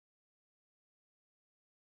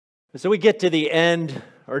So we get to the end,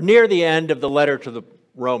 or near the end of the letter to the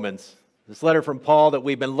Romans. This letter from Paul that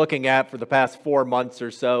we've been looking at for the past 4 months or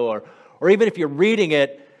so, or even if you're reading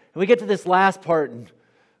it, and we get to this last part, and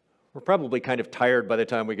we're probably kind of tired by the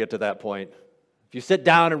time we get to that point. If you sit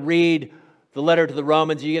down and read the letter to the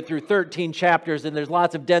Romans, you get through 13 chapters, and there's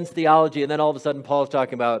lots of dense theology, and then all of a sudden Paul's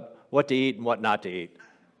talking about what to eat and what not to eat.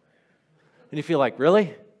 And you feel like,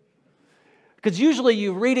 really? Because usually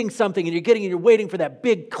you're reading something and you're waiting for that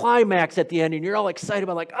big climax at the end, and you're all excited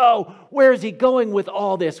about like, oh, where is he going with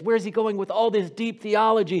all this? Where's he going with all this deep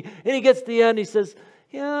theology? And he gets to the end, he says,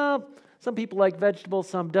 yeah, some people like vegetables,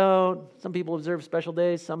 some don't. Some people observe special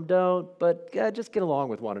days, some don't. But yeah, just get along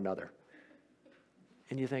with one another.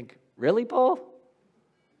 And you think, really, Paul?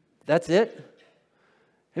 That's it?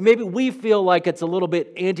 And maybe we feel like it's a little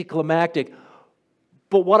bit anticlimactic.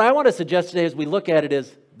 But what I want to suggest today as we look at it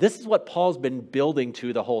is, this is what Paul's been building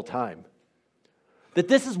to the whole time. That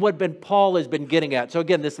this is what Paul has been getting at. So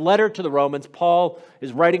again, this letter to the Romans, Paul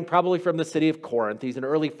is writing probably from the city of Corinth. He's an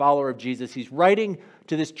early follower of Jesus. He's writing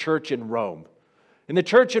to this church in Rome. And the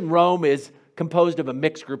church in Rome is composed of a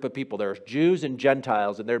mixed group of people. There's Jews and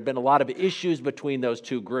Gentiles, and there have been a lot of issues between those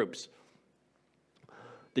two groups.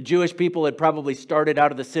 The Jewish people had probably started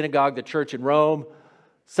out of the synagogue, the church in Rome.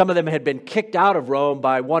 Some of them had been kicked out of Rome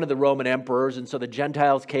by one of the Roman emperors, and so the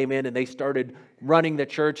Gentiles came in and they started running the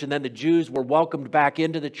church, and then the Jews were welcomed back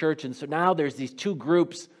into the church, and so now there's these two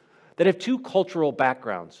groups that have two cultural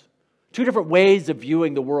backgrounds, two different ways of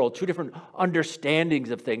viewing the world, two different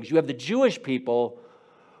understandings of things. You have the Jewish people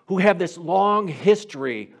who have this long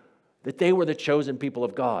history that they were the chosen people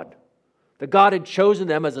of God, that God had chosen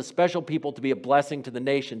them as a special people to be a blessing to the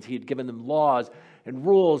nations. He had given them laws and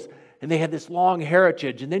rules, and they had this long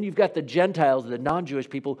heritage. And then you've got the Gentiles, the non-Jewish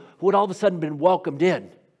people, who had all of a sudden been welcomed in.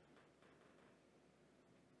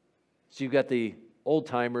 So you've got the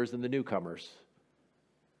old-timers and the newcomers.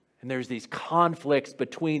 And there's these conflicts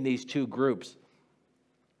between these two groups.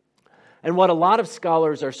 And what a lot of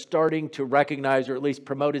scholars are starting to recognize, or at least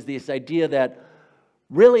promote, is this idea that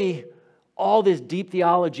really all this deep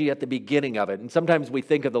theology at the beginning of it, and sometimes we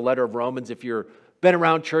think of the letter of Romans, if you've been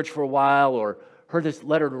around church for a while or heard this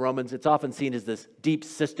letter to Romans, it's often seen as this deep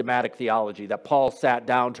systematic theology that Paul sat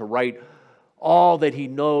down to write all that he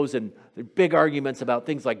knows, and the big arguments about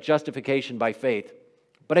things like justification by faith.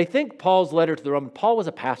 But I think Paul's letter to the Romans, Paul was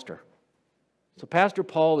a pastor. So Pastor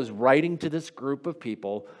Paul is writing to this group of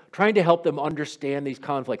people, trying to help them understand these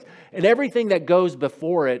conflicts. And everything that goes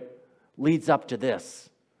before it leads up to this.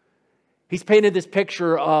 He's painted this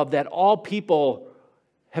picture of that all people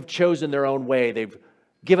have chosen their own way. They've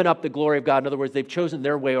given up the glory of God. In other words, they've chosen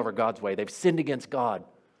their way over God's way. They've sinned against God.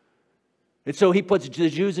 And so he puts the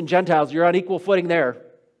Jews and Gentiles, you're on equal footing there.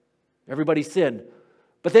 Everybody sinned.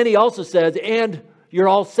 But then he also says, and you're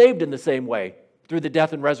all saved in the same way through the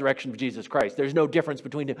death and resurrection of Jesus Christ. There's no difference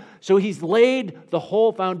between them. So he's laid the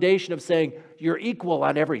whole foundation of saying, you're equal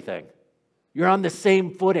on everything. You're on the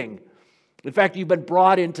same footing. In fact, you've been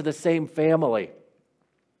brought into the same family.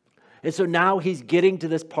 And so now he's getting to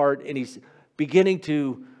this part, and he's beginning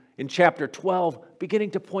to, in chapter 12,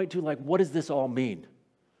 beginning to point to, like, what does this all mean?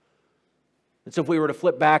 And so if we were to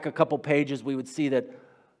flip back a couple pages, we would see that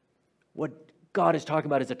what God is talking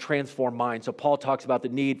about is a transformed mind. So Paul talks about the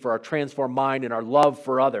need for our transformed mind and our love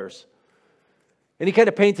for others. And he kind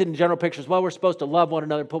of paints it in general pictures. Well, we're supposed to love one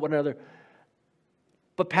another and put one another.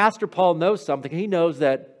 But Pastor Paul knows something. He knows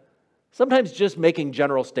that sometimes just making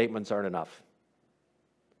general statements aren't enough.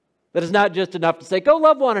 That it's not just enough to say, go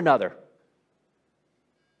love one another.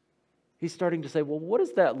 He's starting to say, well, what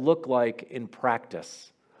does that look like in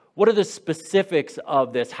practice? What are the specifics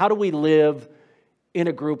of this? How do we live in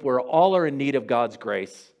a group where all are in need of God's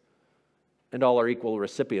grace and all are equal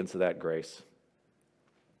recipients of that grace?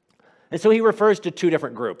 And so he refers to two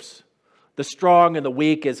different groups. The strong and the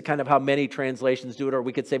weak is kind of how many translations do it, or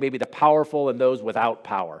we could say maybe the powerful and those without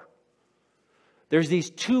power. There's these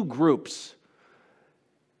two groups.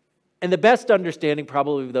 And the best understanding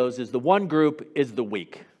probably of those is the one group is the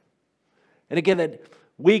weak. And again, that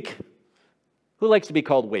weak, who likes to be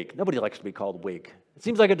called weak? Nobody likes to be called weak. It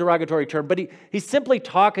seems like a derogatory term, but he's simply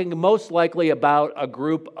talking most likely about a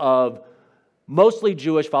group of mostly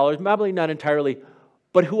Jewish followers, probably not entirely,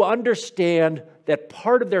 but who understand that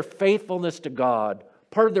part of their faithfulness to God,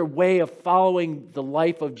 part of their way of following the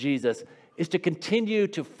life of Jesus, is to continue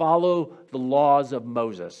to follow the laws of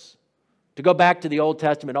Moses. To go back to the Old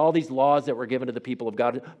Testament, all these laws that were given to the people of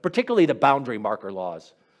God, particularly the boundary marker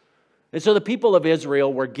laws. And so the people of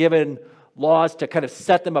Israel were given laws to kind of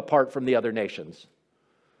set them apart from the other nations.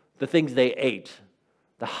 The things they ate,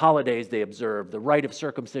 the holidays they observed, the rite of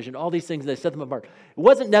circumcision, all these things, they set them apart. It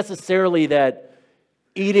wasn't necessarily that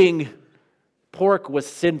eating pork was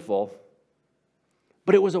sinful,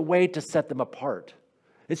 but it was a way to set them apart.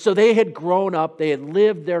 And so they had grown up, they had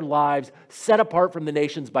lived their lives set apart from the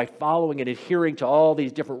nations by following and adhering to all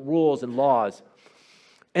these different rules and laws.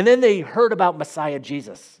 And then they heard about Messiah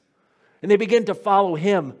Jesus, and they began to follow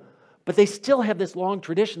him, but they still have this long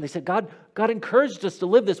tradition. They said, God encouraged us to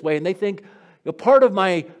live this way, and they think, part of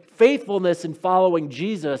my faithfulness in following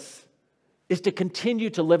Jesus is to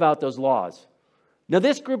continue to live out those laws. Now,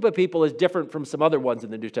 this group of people is different from some other ones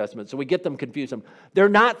in the New Testament, so we get them confused. They're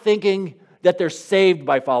not thinking that they're saved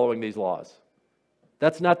by following these laws.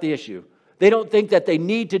 That's not the issue. They don't think that they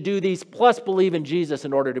need to do these plus believe in Jesus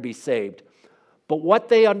in order to be saved. But what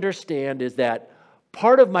they understand is that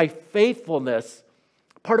part of my faithfulness,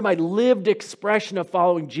 part of my lived expression of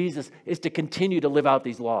following Jesus is to continue to live out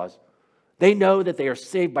these laws. They know that they are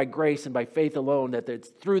saved by grace and by faith alone, that it's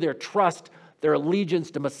through their trust, their allegiance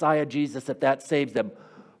to Messiah Jesus, that saves them.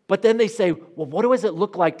 But then they say, well, what does it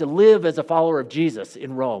look like to live as a follower of Jesus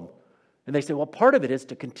in Rome? And they say, well, part of it is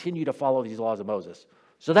to continue to follow these laws of Moses.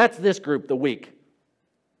 So that's this group, the weak.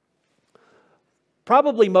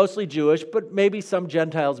 Probably mostly Jewish, but maybe some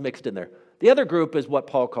Gentiles mixed in there. The other group is what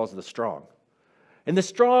Paul calls the strong. And the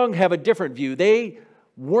strong have a different view. They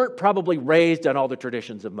weren't probably raised on all the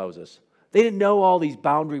traditions of Moses. They didn't know all these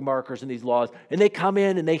boundary markers and these laws. And they come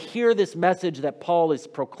in and they hear this message that Paul is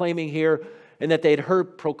proclaiming here and that they had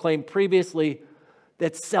heard proclaimed previously,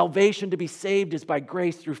 that salvation to be saved is by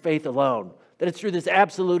grace through faith alone, that it's through this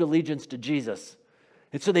absolute allegiance to Jesus.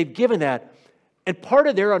 And so they've given that. And part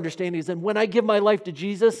of their understanding is that when I give my life to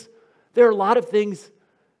Jesus, there are a lot of things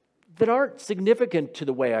that aren't significant to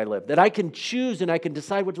the way I live, that I can choose and I can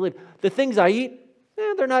decide what to live. The things I eat,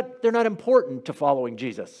 they're not important to following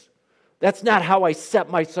Jesus. That's not how I set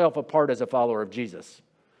myself apart as a follower of Jesus.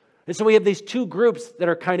 And so we have these two groups that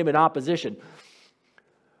are kind of in opposition.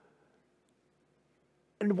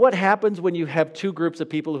 And what happens when you have two groups of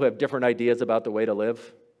people who have different ideas about the way to live?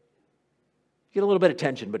 You get a little bit of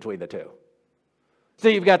tension between the two. So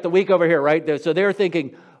you've got the weak over here, right? So they're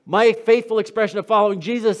thinking, my faithful expression of following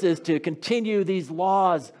Jesus is to continue these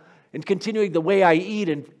laws and continuing the way I eat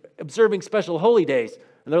and observing special holy days.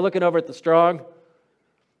 And they're looking over at the strong.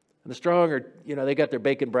 And the strong are, they got their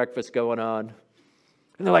bacon breakfast going on.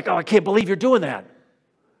 And they're like, oh, I can't believe you're doing that.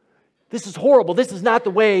 This is horrible. This is not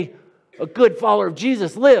the way a good follower of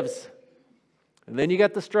Jesus lives. And then you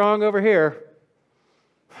got the strong over here.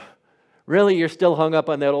 Really, you're still hung up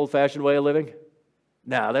on that old-fashioned way of living?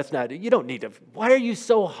 No, that's not. You don't need to. Why are you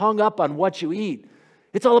so hung up on what you eat?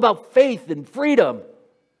 It's all about faith and freedom.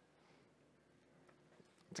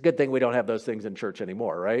 It's a good thing we don't have those things in church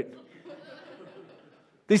anymore, right?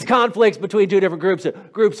 These conflicts between two different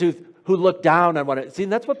groups who look down on one another. See,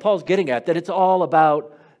 that's what Paul's getting at, that it's all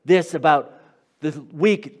about this, about the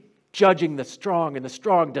weak judging the strong and the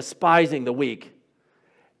strong despising the weak.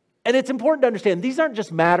 And it's important to understand, these aren't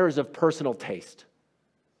just matters of personal taste.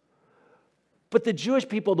 But the Jewish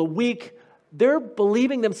people, the weak, they're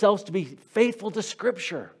believing themselves to be faithful to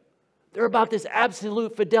Scripture. They're about this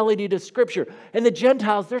absolute fidelity to Scripture. And the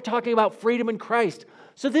Gentiles, they're talking about freedom in Christ.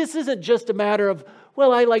 So this isn't just a matter of,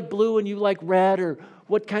 well, I like blue and you like red, or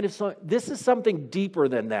what kind of song. This is something deeper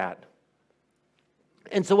than that.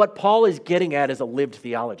 And so what Paul is getting at is a lived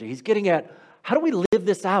theology. He's getting at, how do we live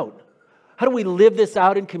this out? How do we live this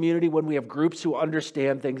out in community when we have groups who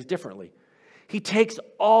understand things differently? He takes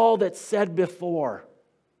all that's said before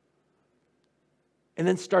and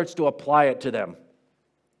then starts to apply it to them.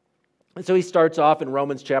 And so he starts off in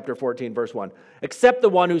Romans chapter 14, verse 1. Except the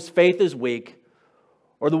one whose faith is weak,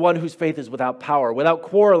 or the one whose faith is without power, without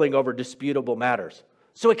quarreling over disputable matters.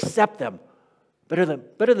 So accept them. Better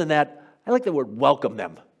than that, I like the word welcome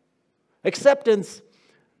them. Acceptance,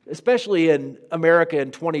 especially in America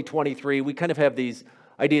in 2023, we kind of have these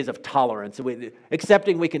ideas of tolerance.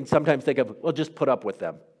 Accepting, we can sometimes think of, well, just put up with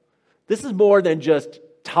them. This is more than just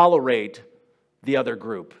tolerate the other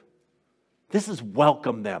group. This is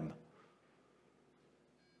welcome them.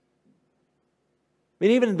 I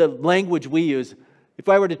mean, even the language we use, if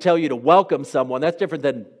I were to tell you to welcome someone, that's different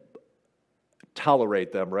than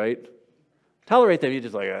tolerate them, right? Tolerate them, you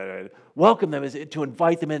just like, welcome them is to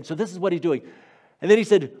invite them in. So this is what he's doing. And then he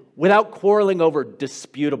said, without quarreling over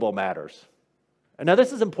disputable matters. And now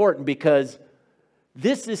this is important because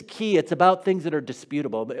this is key. It's about things that are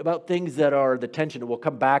disputable, about things that are the tension. And we'll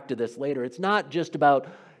come back to this later. It's not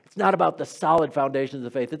about the solid foundations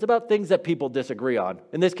of faith. It's about things that people disagree on.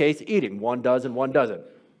 In this case, eating. One does and one doesn't.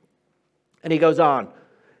 And he goes on.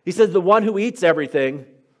 He says, the one who eats everything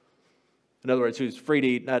In other words, who's free to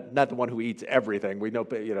eat, not the one who eats everything. We know,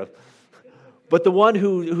 but the one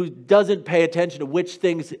who doesn't pay attention to which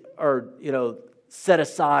things are, set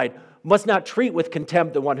aside, must not treat with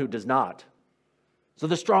contempt the one who does not. So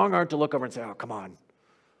the strong aren't to look over and say, oh, come on.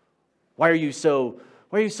 Why are you so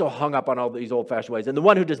hung up on all these old-fashioned ways? And the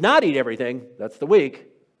one who does not eat everything, that's the weak,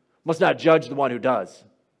 must not judge the one who does.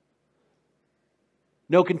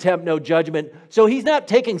 No contempt, no judgment. So he's not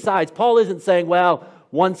taking sides. Paul isn't saying, well,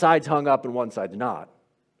 one side's hung up and one side's not.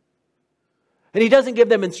 And he doesn't give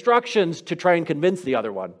them instructions to try and convince the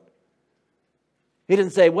other one. He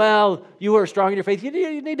didn't say, well, you are strong in your faith.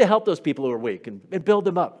 You need to help those people who are weak and build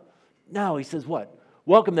them up. No, he says what?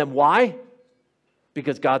 Welcome them. Why?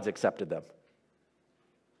 Because God's accepted them.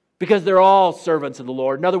 Because they're all servants of the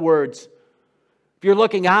Lord. In other words, if you're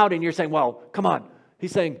looking out and you're saying, well, come on.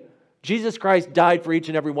 He's saying, Jesus Christ died for each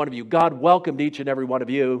and every one of you. God welcomed each and every one of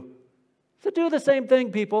you. So do the same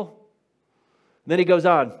thing, people. And then he goes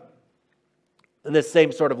on in this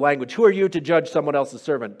same sort of language. Who are you to judge someone else's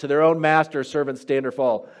servant? To their own master, servants stand or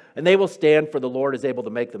fall. And they will stand, for the Lord is able to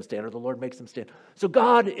make them stand, or the Lord makes them stand. So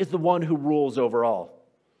God is the one who rules over all.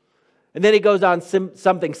 And then he goes on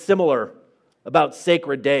something similar about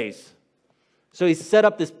sacred days. So he set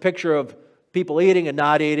up this picture of people eating and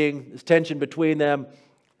not eating, this tension between them.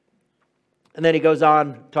 And then he goes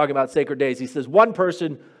on talking about sacred days. He says, one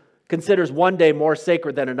person considers one day more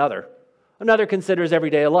sacred than another. Another considers every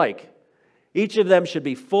day alike. Each of them should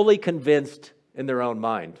be fully convinced in their own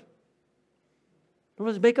mind.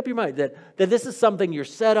 Make up your mind that this is something you're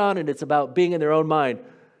set on and it's about being in their own mind.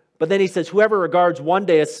 But then he says, whoever regards one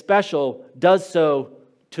day as special does so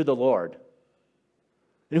to the Lord.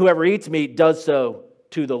 And whoever eats meat does so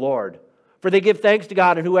to the Lord. For they give thanks to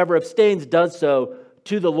God, and whoever abstains does so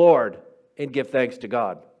to the Lord and give thanks to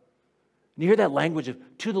God. And you hear that language of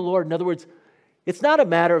to the Lord. In other words, it's not a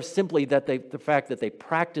matter of simply that the fact that they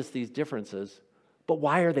practice these differences, but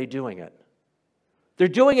why are they doing it? They're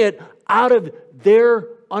doing it out of their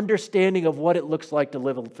understanding of what it looks like to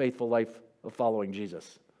live a faithful life of following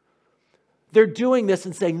Jesus. They're doing this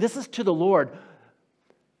and saying, this is to the Lord.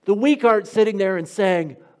 The weak aren't sitting there and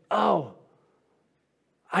saying, oh,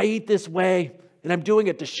 I eat this way and I'm doing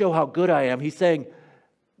it to show how good I am. He's saying,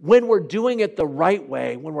 when we're doing it the right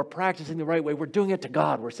way, when we're practicing the right way, we're doing it to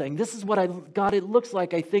God. We're saying, this is what God, it looks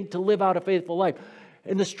like, I think, to live out a faithful life.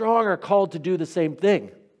 And the strong are called to do the same thing.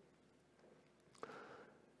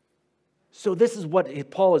 So this is what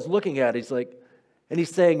Paul is looking at. He's like, and he's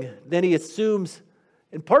saying, then he assumes,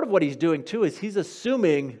 and part of what he's doing too is he's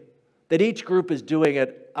assuming that each group is doing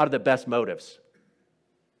it out of the best motives.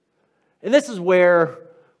 And this is where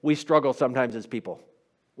we struggle sometimes as people,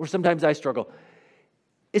 or sometimes I struggle,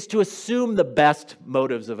 is to assume the best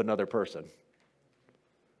motives of another person.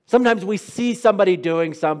 Sometimes we see somebody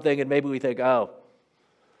doing something and maybe we think, oh,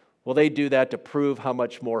 well, they do that to prove how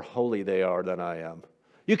much more holy they are than I am.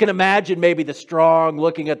 You can imagine maybe the strong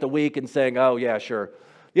looking at the weak and saying, oh, yeah, sure.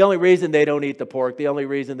 The only reason they don't eat the pork, the only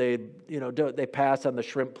reason they pass on the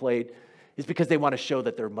shrimp plate is because they want to show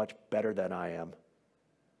that they're much better than I am.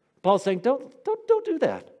 Paul's saying, don't do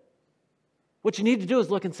that. What you need to do is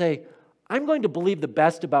look and say, I'm going to believe the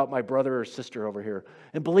best about my brother or sister over here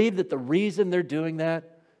and believe that the reason they're doing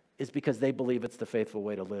that is because they believe it's the faithful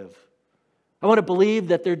way to live. I want to believe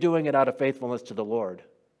that they're doing it out of faithfulness to the Lord.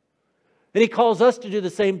 And he calls us to do the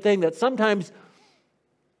same thing, that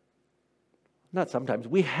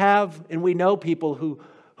we have and we know people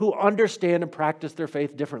who understand and practice their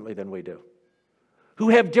faith differently than we do,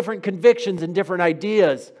 who have different convictions and different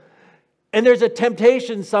ideas. And there's a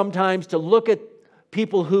temptation sometimes to look at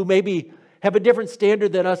people who maybe have a different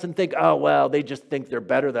standard than us and think, oh, well, they just think they're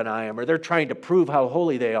better than I am, or they're trying to prove how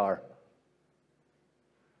holy they are.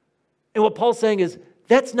 And what Paul's saying is,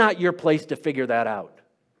 that's not your place to figure that out.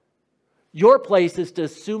 Your place is to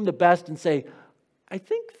assume the best and say, I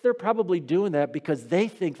think they're probably doing that because they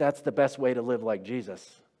think that's the best way to live like Jesus.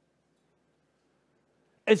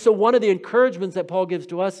 And so one of the encouragements that Paul gives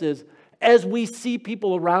to us is, as we see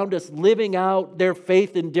people around us living out their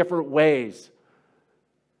faith in different ways,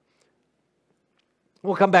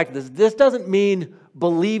 we'll come back to this. This doesn't mean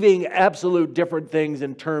believing absolute different things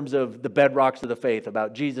in terms of the bedrocks of the faith,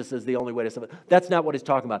 about Jesus as the only way to live. That's not what he's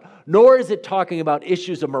talking about. Nor is it talking about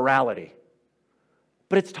issues of morality.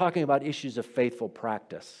 But it's talking about issues of faithful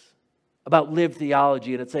practice, about lived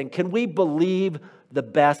theology. And it's saying, can we believe the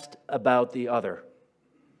best about the other?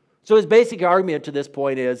 So his basic argument to this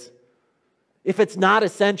point is, if it's not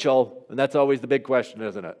essential, and that's always the big question,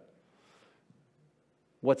 isn't it?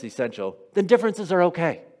 What's essential? Then differences are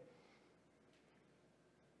okay.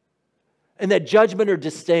 And that judgment or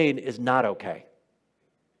disdain is not okay.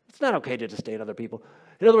 It's not okay to disdain other people.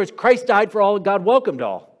 In other words, Christ died for all and God welcomed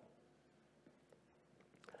all.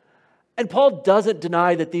 And Paul doesn't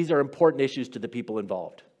deny that these are important issues to the people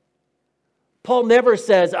involved. Paul never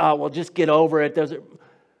says, oh, well, just get over it.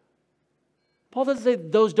 Paul doesn't say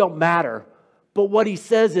those don't matter. But what he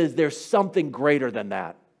says is there's something greater than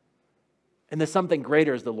that. And the something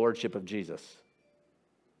greater is the lordship of Jesus.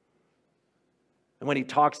 And when he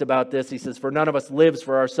talks about this, he says, for none of us lives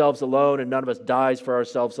for ourselves alone, and none of us dies for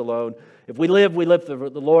ourselves alone. If we live for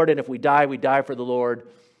the Lord, and if we die for the Lord.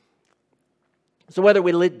 So whether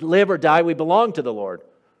we live or die, we belong to the Lord.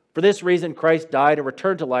 For this reason, Christ died and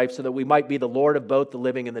returned to life so that we might be the Lord of both the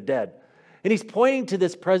living and the dead. And he's pointing to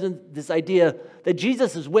this idea that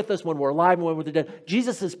Jesus is with us when we're alive and when we're dead.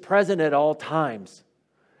 Jesus is present at all times.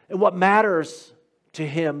 And what matters to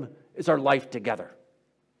him is our life together.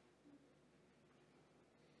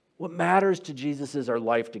 What matters to Jesus is our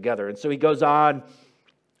life together. And so he goes on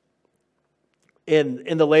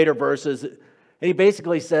in the later verses, and he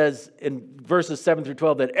basically says in verses 7 through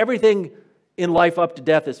 12 that everything in life up to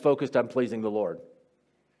death is focused on pleasing the Lord.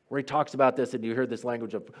 Where he talks about this, and you hear this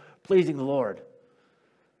language of pleasing the Lord.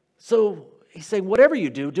 So he's saying, whatever you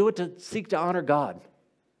do, do it to seek to honor God.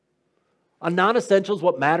 On non-essentials,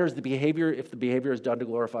 what matters the behavior, if the behavior is done to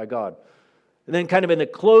glorify God. And then kind of in the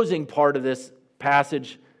closing part of this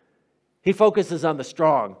passage, he focuses on the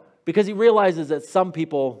strong, because he realizes that some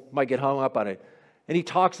people might get hung up on it. And he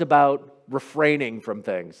talks about refraining from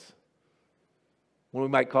things when we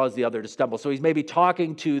might cause the other to stumble. So he's maybe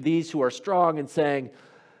talking to these who are strong and saying,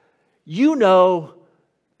 you know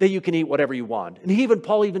that you can eat whatever you want. And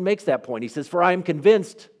Paul even makes that point. He says, for I am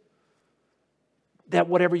convinced that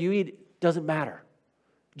whatever you eat doesn't matter.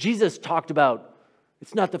 Jesus talked about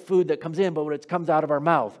it's not the food that comes in, but what comes out of our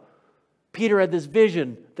mouth. Peter had this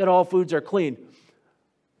vision that all foods are clean.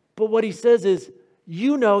 But what he says is,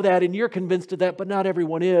 you know that and you're convinced of that, but not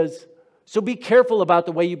everyone is. So be careful about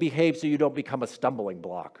the way you behave so you don't become a stumbling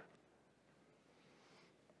block.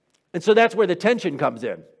 And so that's where the tension comes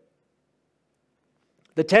in.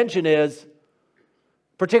 The tension is,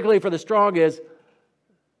 particularly for the strong, is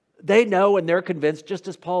they know and they're convinced, just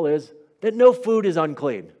as Paul is, that no food is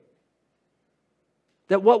unclean.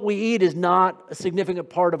 That what we eat is not a significant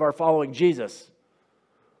part of our following Jesus.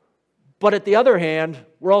 But at the other hand,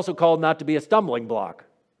 we're also called not to be a stumbling block.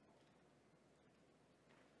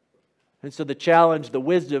 And so the challenge, the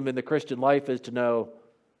wisdom in the Christian life is to know,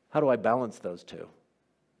 how do I balance those two?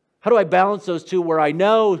 How do I balance those two where I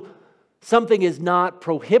know something is not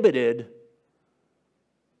prohibited,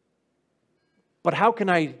 but how can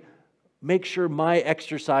I make sure my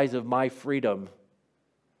exercise of my freedom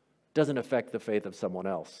doesn't affect the faith of someone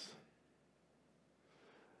else?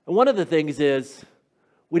 And one of the things is,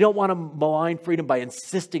 we don't want to malign freedom by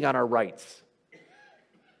insisting on our rights.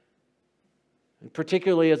 And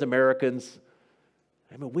particularly as Americans,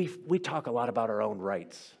 I mean, we talk a lot about our own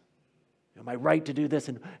rights. You know, my right to do this.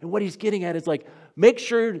 And what he's getting at is like, make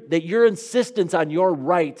sure that your insistence on your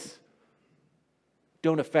rights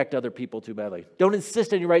don't affect other people too badly. Don't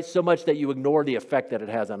insist on your rights so much that you ignore the effect that it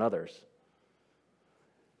has on others.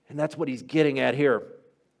 And that's what he's getting at here.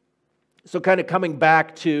 So kind of coming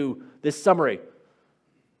back to this summary.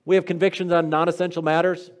 We have convictions on non-essential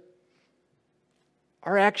matters.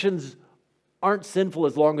 Our actions aren't sinful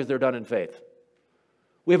as long as they're done in faith.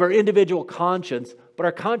 We have our individual conscience, but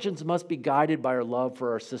our conscience must be guided by our love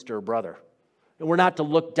for our sister or brother. And we're not to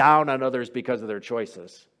look down on others because of their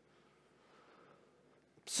choices.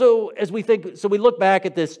 So we look back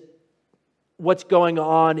at this, what's going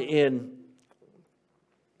on in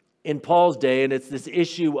Paul's day, and it's this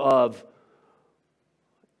issue of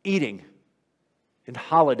eating and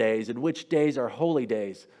holidays and which days are holy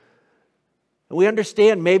days. And we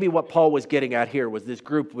understand maybe what Paul was getting at here was this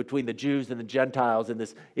group between the Jews and the Gentiles and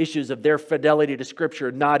this issues of their fidelity to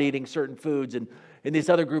Scripture, not eating certain foods, and this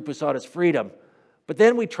other group who sought his freedom. But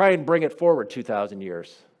then we try and bring it forward 2,000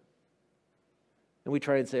 years. And we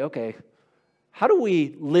try and say, okay, how do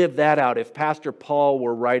we live that out? If Pastor Paul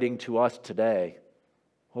were writing to us today,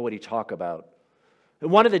 what would he talk about?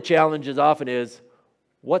 And one of the challenges often is,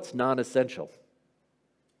 what's non-essential?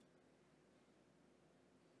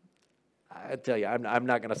 I tell you, I'm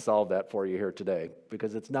not going to solve that for you here today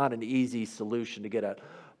because it's not an easy solution to get at.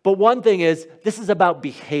 But one thing is, this is about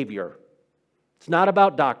behavior. It's not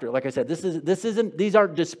about doctrine. Like I said, these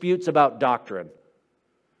aren't disputes about doctrine.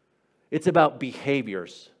 It's about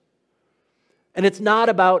behaviors. And it's not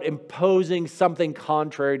about imposing something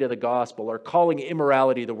contrary to the gospel or calling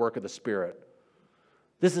immorality the work of the Spirit.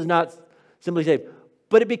 This is not simply saying,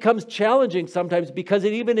 but it becomes challenging sometimes because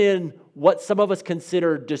even in what some of us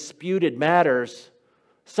consider disputed matters,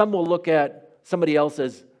 Some will look at somebody else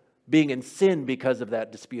as being in sin because of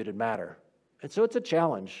that disputed matter. And so it's a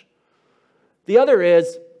challenge. The other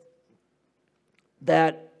is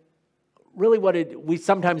that really we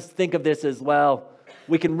sometimes think of this as, well,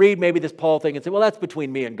 we can read maybe this Paul thing and say, well, that's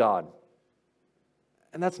between me and God.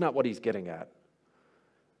 And that's not what he's getting at.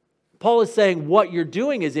 Paul is saying what you're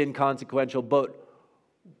doing is inconsequential, but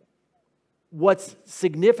what's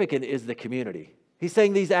significant is the community. He's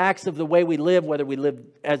saying these acts of the way we live, whether we live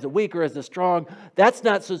as the weak or as the strong, that's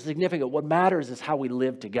not so significant. What matters is how we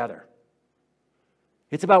live together.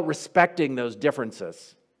 It's about respecting those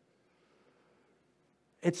differences.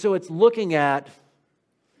 And so it's looking at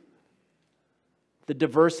the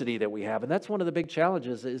diversity that we have. And that's one of the big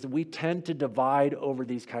challenges, is we tend to divide over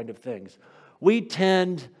these kind of things. We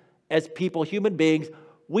tend, as people, human beings,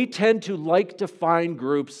 we tend to like to find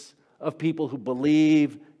groups of people who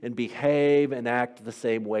believe and behave and act the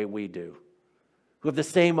same way we do, who have the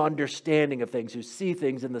same understanding of things, who see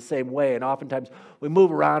things in the same way. And oftentimes we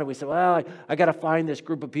move around and we say, well, I got to find this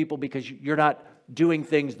group of people because you're not doing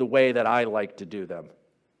things the way that I like to do them.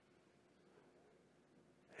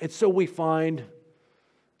 And so we find,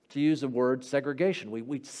 to use the word, segregation.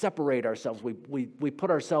 We separate ourselves. We put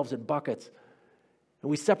ourselves in buckets. And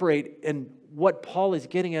we separate. And what Paul is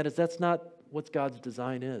getting at is that's not what God's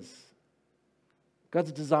design is.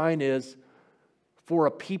 God's design is for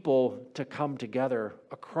a people to come together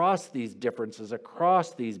across these differences,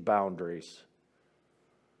 across these boundaries.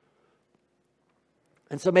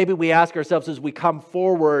 And so maybe we ask ourselves as we come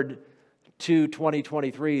forward to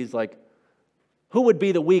 2023, is like, who would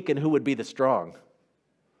be the weak and who would be the strong?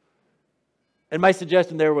 And my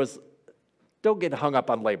suggestion there was, don't get hung up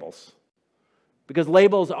on labels. Because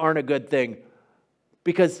labels aren't a good thing.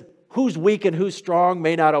 Because who's weak and who's strong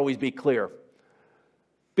may not always be clear.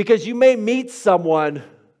 Because you may meet someone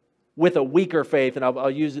with a weaker faith, and I'll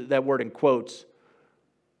use that word in quotes.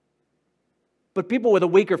 But people with a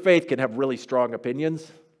weaker faith can have really strong opinions.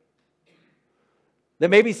 There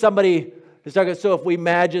may be somebody who's talking, so if we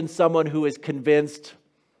imagine someone who is convinced,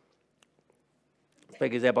 for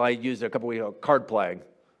example, I used a couple weeks ago, card playing,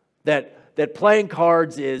 that playing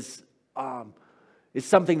cards is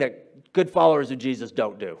something that good followers of Jesus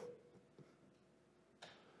don't do.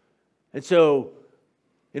 And so,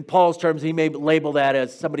 in Paul's terms, he may label that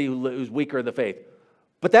as somebody who's weaker in the faith.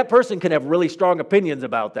 But that person can have really strong opinions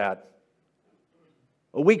about that.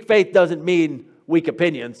 A weak faith doesn't mean weak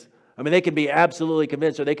opinions. I mean, they can be absolutely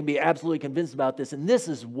convinced, or they can be absolutely convinced about this, and this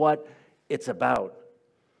is what it's about.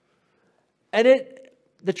 And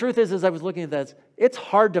the truth is, as I was looking at this, it's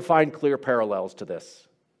hard to find clear parallels to this.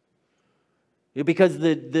 Because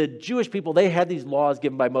the Jewish people, they had these laws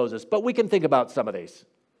given by Moses, but we can think about some of these.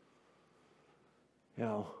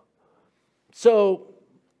 So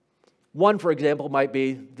one, for example, might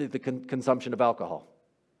be the consumption of alcohol.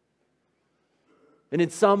 And in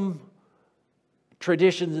some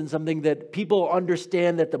traditions and something that people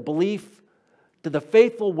understand that the belief to the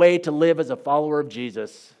faithful way to live as a follower of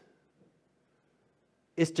Jesus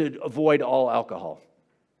is to avoid all alcohol.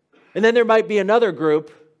 And then there might be another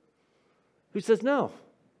group who says, no.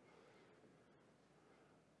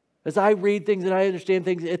 As I read things and I understand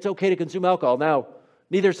things, it's okay to consume alcohol. Now,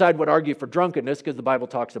 neither side would argue for drunkenness because the Bible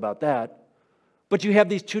talks about that. But you have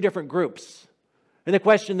these two different groups. And the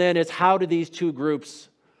question then is, how do these two groups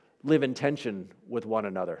live in tension with one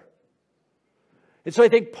another? And so I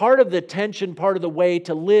think part of the tension, part of the way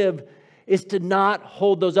to live is to not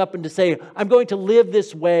hold those up and to say, I'm going to live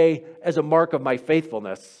this way as a mark of my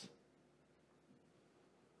faithfulness.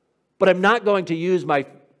 But I'm not going to use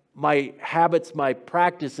my habits, my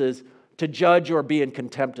practices to judge or be in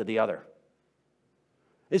contempt of the other.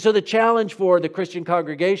 And so the challenge for the Christian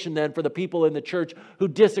congregation then, for the people in the church who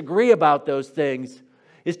disagree about those things,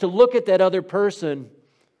 is to look at that other person.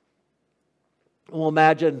 We'll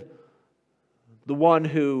imagine the one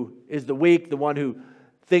who is the weak, the one who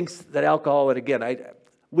thinks that alcohol, and again,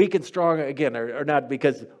 weak and strong, again, are not,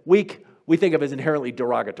 because weak we think of as inherently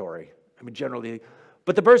derogatory. I mean, generally.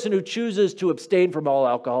 But the person who chooses to abstain from all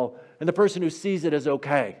alcohol and the person who sees it as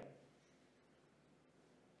okay.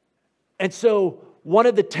 And so one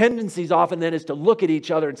of the tendencies often then is to look at each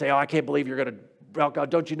other and say, oh, I can't believe you're going to alcohol.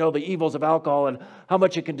 Don't you know the evils of alcohol and how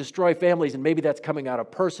much it can destroy families? And maybe that's coming out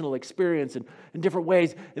of personal experience and in different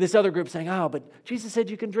ways. And this other group saying, oh, but Jesus said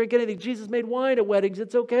you can drink anything. Jesus made wine at weddings.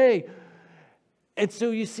 It's okay. And so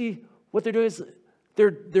you see what they're doing is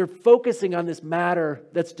they're focusing on this matter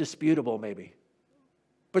that's disputable maybe.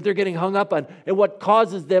 But they're getting hung up on. And what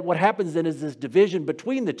happens then is this division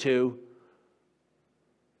between the two,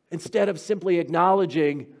 instead of simply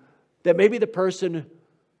acknowledging that maybe the person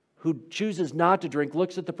who chooses not to drink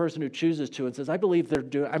looks at the person who chooses to and says, I'm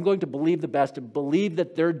going to believe the best and believe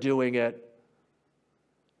that they're doing it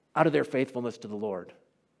out of their faithfulness to the Lord.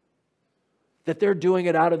 That they're doing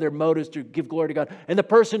it out of their motives to give glory to God. And the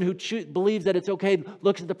person who believes that it's okay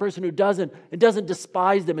looks at the person who doesn't and doesn't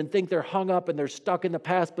despise them and think they're hung up and they're stuck in the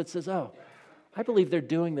past, but says, oh, I believe they're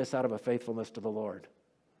doing this out of a faithfulness to the Lord.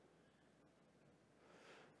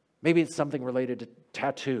 Maybe it's something related to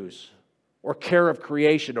tattoos or care of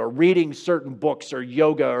creation or reading certain books or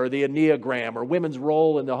yoga or the Enneagram or women's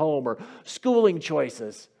role in the home or schooling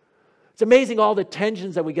choices. It's amazing all the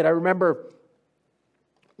tensions that we get. I remember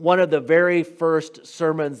one of the very first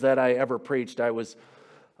sermons that I ever preached. I was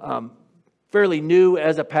fairly new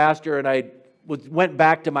as a pastor, and I went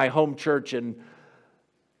back to my home church, and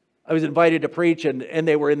I was invited to preach, and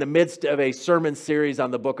they were in the midst of a sermon series on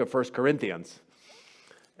the book of 1 Corinthians.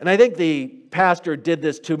 And I think the pastor did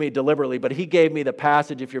this to me deliberately, but he gave me the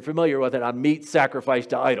passage, if you're familiar with it, on meat sacrificed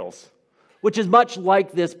to idols, which is much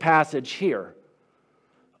like this passage here.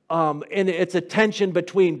 And it's a tension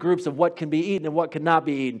between groups of what can be eaten and what cannot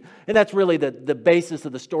be eaten. And that's really the basis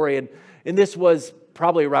of the story. And this was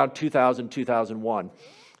probably around 2000, 2001.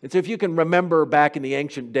 And so if you can remember back in the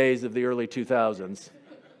ancient days of the early 2000s,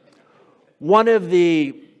 one of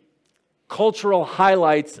the cultural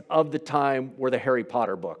highlights of the time were the Harry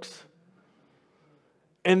Potter books.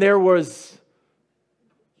 And there was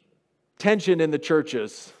tension in the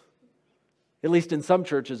churches, at least in some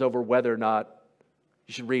churches, over whether or not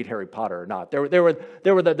you should read Harry Potter or not. There were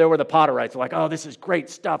the Potterites, like, oh, this is great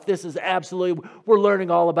stuff. This is absolutely, we're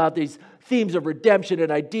learning all about these themes of redemption and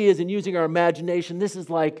ideas and using our imagination. This is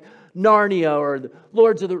like Narnia or the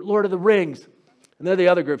Lord of the Rings. And then the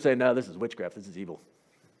other group saying, no, this is witchcraft. This is evil.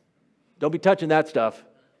 Don't be touching that stuff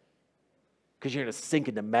because you're going to sink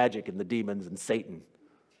into magic and the demons and Satan.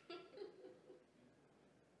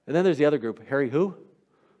 And then there's the other group, Harry who?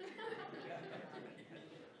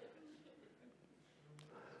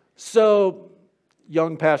 So,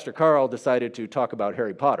 young Pastor Carl decided to talk about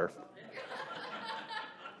Harry Potter,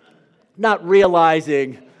 not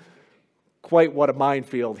realizing quite what a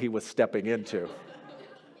minefield he was stepping into.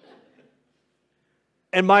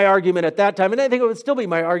 And my argument at that time, and I think it would still be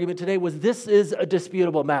my argument today, was this is a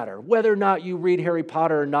disputable matter. Whether or not you read Harry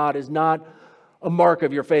Potter or not is not a mark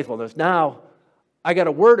of your faithfulness. Now, I got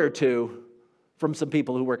a word or two from some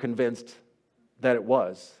people who were convinced that it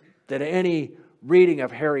was, that any reading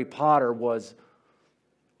of Harry Potter was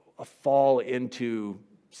a fall into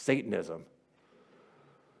Satanism.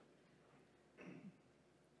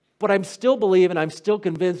 But I'm still believing, I'm still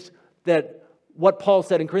convinced that what Paul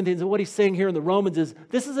said in Corinthians and what he's saying here in the Romans is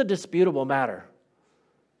this is a disputable matter.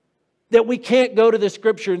 That we can't go to the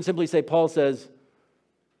scripture and simply say, Paul says,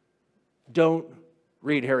 don't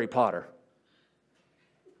read Harry Potter.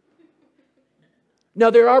 Now,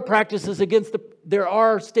 there are there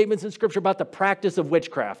are statements in Scripture about the practice of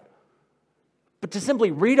witchcraft. But to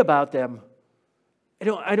simply read about them,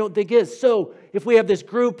 I don't think is. So, if we have this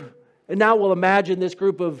group, and now we'll imagine this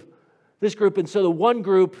group, and so the one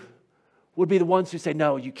group would be the ones who say,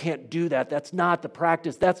 no, you can't do that. That's not the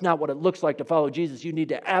practice. That's not what it looks like to follow Jesus. You need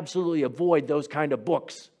to absolutely avoid those kind of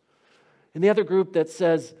books. And the other group that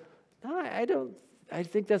says, no, I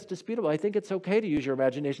think that's disputable. I think it's okay to use your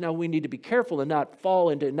imagination. Now, we need to be careful and not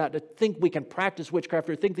to think we can practice witchcraft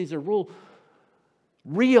or think these are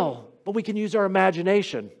real, but we can use our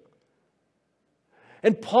imagination.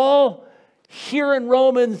 And Paul, here in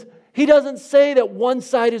Romans, he doesn't say that one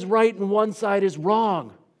side is right and one side is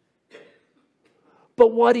wrong.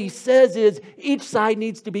 But what he says is each side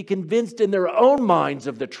needs to be convinced in their own minds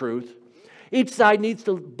of the truth. Each side needs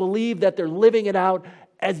to believe that they're living it out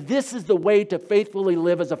as this is the way to faithfully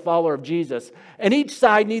live as a follower of Jesus. And each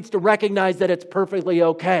side needs to recognize that it's perfectly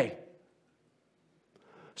okay.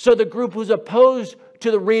 So the group who's opposed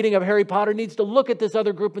to the reading of Harry Potter needs to look at this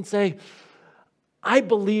other group and say, I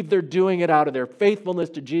believe they're doing it out of their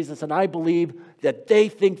faithfulness to Jesus, and I believe that they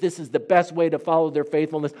think this is the best way to follow their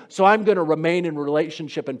faithfulness, so I'm going to remain in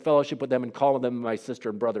relationship and fellowship with them and call them my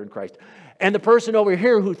sister and brother in Christ. And the person over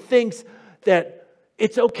here who thinks that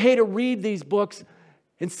it's okay to read these books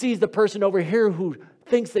and sees the person over here who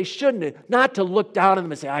thinks they shouldn't, not to look down on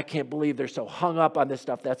them and say, I can't believe they're so hung up on this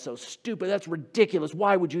stuff. That's so stupid. That's ridiculous.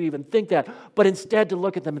 Why would you even think that? But instead to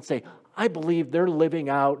look at them and say, I believe they're living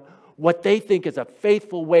out what they think is a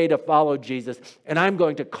faithful way to follow Jesus, and I'm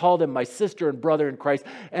going to call them my sister and brother in Christ,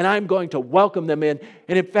 and I'm going to welcome them in.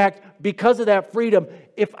 And in fact, because of that freedom,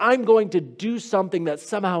 if I'm going to do something that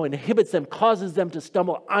somehow inhibits them, causes them to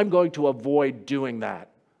stumble, I'm going to avoid doing that.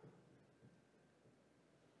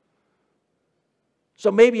 So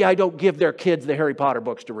maybe I don't give their kids the Harry Potter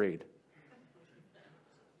books to read.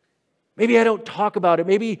 Maybe I don't talk about it.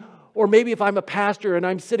 Maybe if I'm a pastor and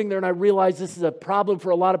I'm sitting there and I realize this is a problem for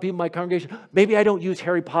a lot of people in my congregation, maybe I don't use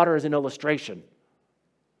Harry Potter as an illustration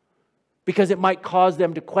because it might cause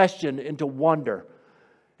them to question and to wonder.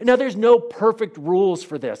 And now there's no perfect rules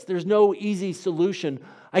for this. There's no easy solution.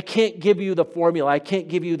 I can't give you the formula. I can't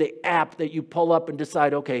give you the app that you pull up and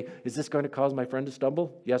decide, okay, is this going to cause my friend to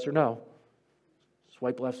stumble? Yes or no?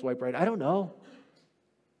 Swipe left, swipe right. I don't know.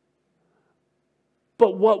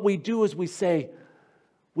 But what we do is we say,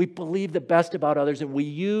 we believe the best about others, and we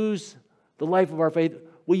use the life of our faith.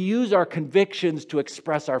 We use our convictions to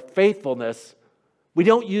express our faithfulness. We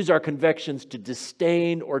don't use our convictions to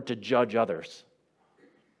disdain or to judge others.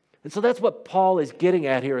 And so that's what Paul is getting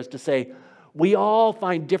at here, is to say, we all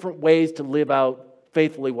find different ways to live out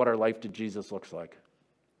faithfully what our life to Jesus looks like.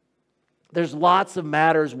 There's lots of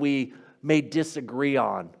matters we may disagree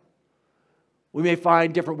on. We may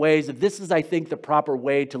find different ways. If this is, I think, the proper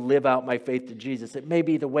way to live out my faith to Jesus. It may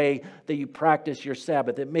be the way that you practice your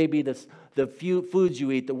Sabbath. It may be the few foods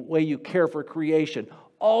you eat, the way you care for creation.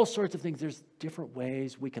 All sorts of things. There's different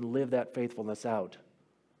ways we can live that faithfulness out.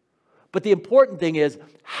 But the important thing is,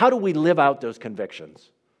 how do we live out those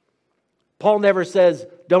convictions? Paul never says,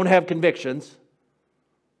 don't have convictions.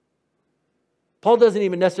 Paul doesn't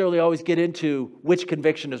even necessarily always get into which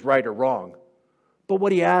conviction is right or wrong. But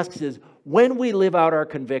what he asks is, when we live out our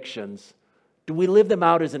convictions, do we live them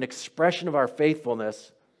out as an expression of our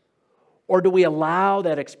faithfulness, or do we allow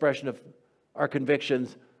that expression of our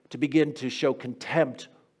convictions to begin to show contempt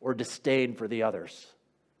or disdain for the others?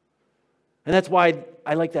 And that's why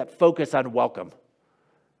I like that focus on welcome.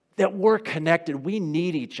 That we're connected, we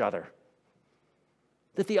need each other.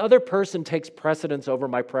 That the other person takes precedence over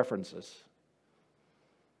my preferences.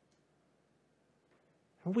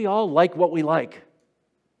 And we all like what we like.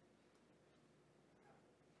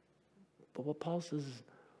 But what Paul says is,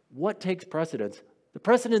 what takes precedence? The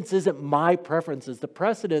precedence isn't my preferences. The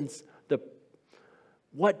precedence,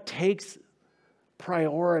 what takes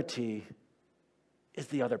priority is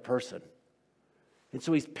the other person. And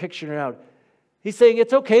so he's picturing it out. He's saying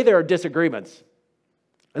it's okay there are disagreements.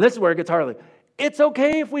 And this is where it gets hard. It's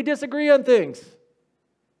okay if we disagree on things.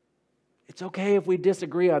 It's okay if we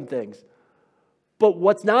disagree on things. But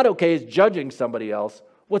what's not okay is judging somebody else.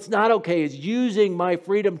 What's not okay is using my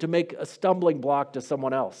freedom to make a stumbling block to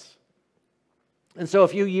someone else. And so a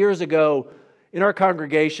few years ago, in our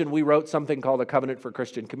congregation, we wrote something called a Covenant for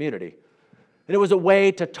Christian Community. And it was a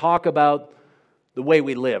way to talk about the way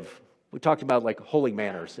we live. We talked about like holy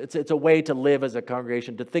manners. It's a way to live as a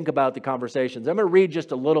congregation, to think about the conversations. I'm going to read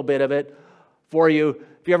just a little bit of it for you.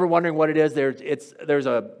 If you're ever wondering what it is, there's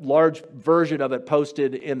a large version of it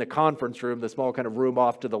posted in the conference room, the small kind of room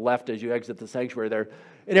off to the left as you exit the sanctuary there.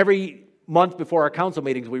 And every month before our council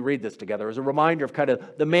meetings, we read this together as a reminder of kind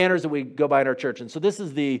of the manners that we go by in our church. And so this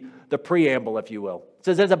is the preamble, if you will. It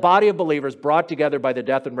says, as a body of believers brought together by the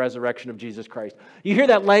death and resurrection of Jesus Christ. You hear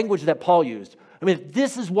that language that Paul used. I mean,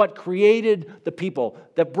 this is what created the people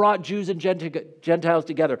that brought Jews and Gentiles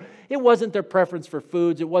together. It wasn't their preference for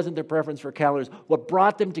foods. It wasn't their preference for calendars. What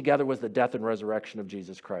brought them together was the death and resurrection of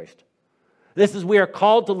Jesus Christ. This is, we are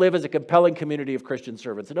called to live as a compelling community of Christian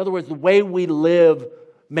servants. In other words, the way we live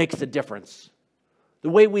makes a difference. The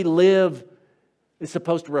way we live is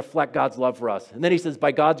supposed to reflect God's love for us. And then he says,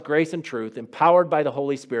 by God's grace and truth, empowered by the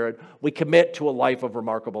Holy Spirit, we commit to a life of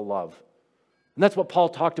remarkable love. And that's what Paul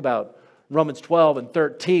talked about in Romans 12 and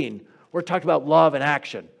 13. We're talking about love and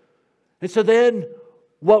action. And so then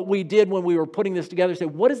what we did when we were putting this together, say,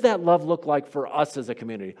 what does that love look like for us as a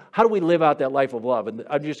community? How do we live out that life of love? And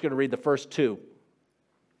I'm just going to read the first two.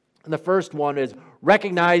 And the first one is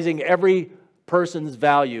recognizing every person's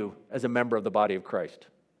value as a member of the body of Christ.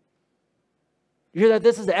 You hear that?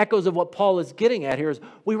 This is the echoes of what Paul is getting at here, is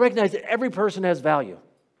we recognize that every person has value.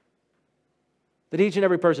 That each and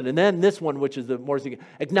every person, and then this one, which is the more significant,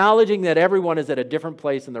 acknowledging that everyone is at a different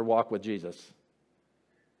place in their walk with Jesus.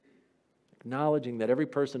 Acknowledging that every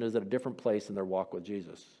person is at a different place in their walk with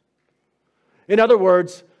Jesus. In other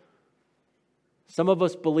words, some of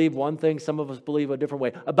us believe one thing, some of us believe a different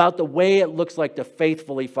way, about the way it looks like to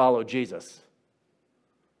faithfully follow Jesus.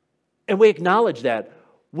 And we acknowledge that.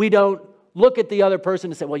 We don't look at the other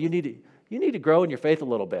person and say, well, you need to grow in your faith a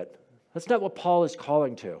little bit. That's not what Paul is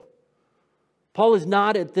calling to. Paul is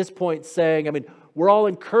not at this point saying, we're all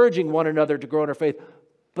encouraging one another to grow in our faith,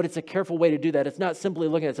 but it's a careful way to do that. It's not simply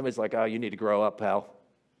looking at somebody's like, oh, you need to grow up, pal.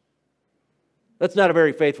 That's not a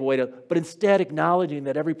very faithful way to, but instead acknowledging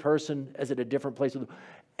that every person is at a different place with them,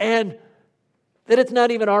 and that it's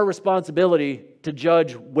not even our responsibility to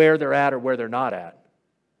judge where they're at or where they're not at.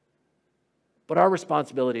 but our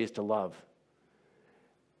responsibility is to love.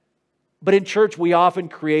 But in church, we often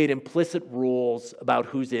create implicit rules about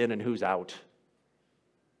who's in and who's out.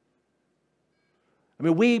 I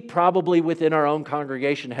mean, we probably within our own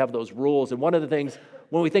congregation have those rules. And one of the things,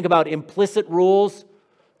 when we think about implicit rules,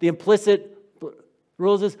 the implicit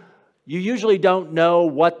rules is you usually don't know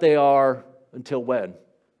what they are until when?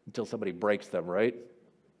 Until somebody breaks them, right?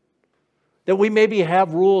 That we maybe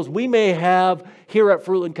have rules. We may have here at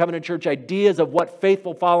Fruitland Covenant Church ideas of what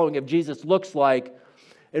faithful following of Jesus looks like.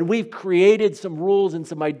 And we've created some rules and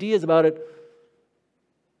some ideas about it.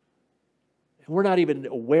 And we're not even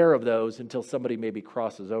aware of those until somebody maybe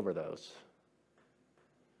crosses over those.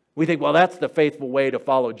 We think, well, that's the faithful way to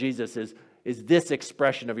follow Jesus is this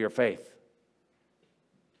expression of your faith.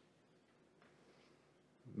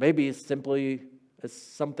 Maybe it's simply as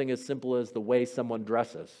something as simple as the way someone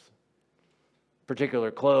dresses.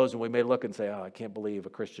 Particular clothes, and we may look and say, oh, I can't believe a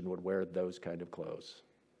Christian would wear those kind of clothes.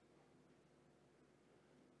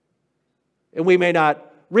 And we may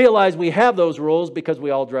not realize we have those rules because we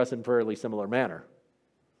all dress in a fairly similar manner.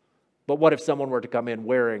 But what if someone were to come in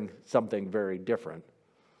wearing something very different?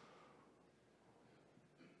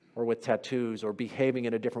 Or with tattoos, or behaving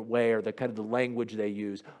in a different way, or the kind of the language they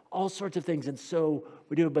use. All sorts of things, and so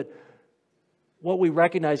we do. But what we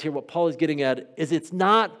recognize here, what Paul is getting at, is it's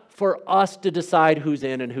not for us to decide who's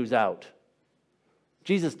in and who's out.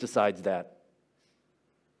 Jesus decides that.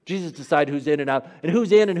 Jesus decides who's in and out. And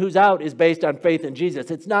who's in and who's out is based on faith in Jesus.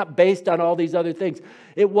 It's not based on all these other things.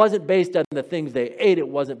 It wasn't based on the things they ate. It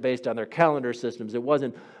wasn't based on their calendar systems. It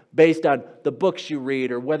wasn't based on the books you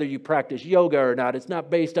read or whether you practice yoga or not. It's not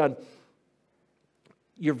based on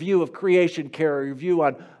your view of creation care or your view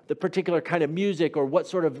on the particular kind of music or what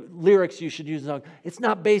sort of lyrics you should use in a song. It's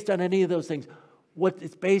not based on any of those things. What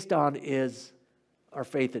it's based on is our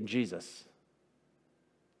faith in Jesus.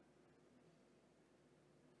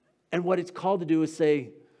 And what it's called to do is say,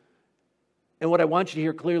 and what I want you to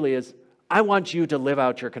hear clearly is, I want you to live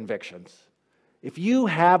out your convictions. If you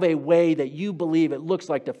have a way that you believe it looks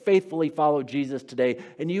like to faithfully follow Jesus today,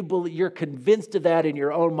 and you're convinced of that in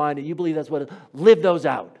your own mind, and you believe that's what it is, live those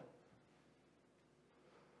out.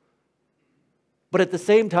 But at the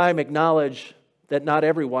same time, acknowledge that not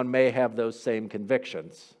everyone may have those same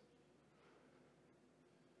convictions.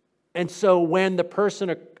 And so when the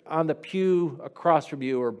person on the pew across from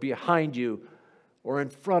you or behind you or in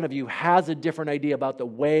front of you has a different idea about the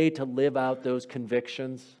way to live out those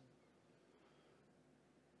convictions,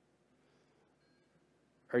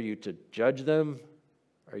 are you to judge them?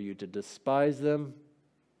 Are you to despise them?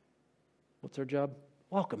 What's our job?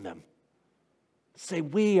 Welcome them. Say,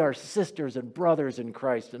 we are sisters and brothers in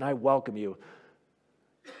Christ, and I welcome you.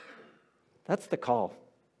 That's the call,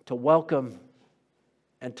 to welcome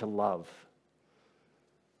and to love.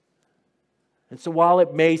 And so while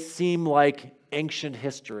it may seem like ancient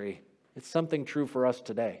history, it's something true for us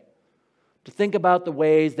today. To think about the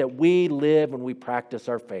ways that we live when we practice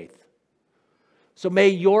our faith. So may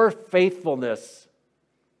your faithfulness,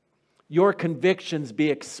 your convictions be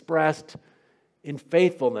expressed in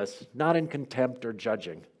faithfulness, not in contempt or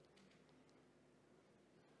judging.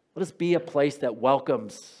 Let us be a place that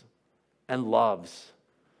welcomes and loves,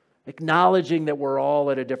 acknowledging that we're all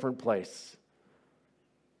at a different place.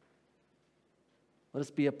 Let us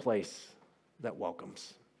be a place that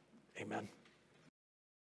welcomes. Amen.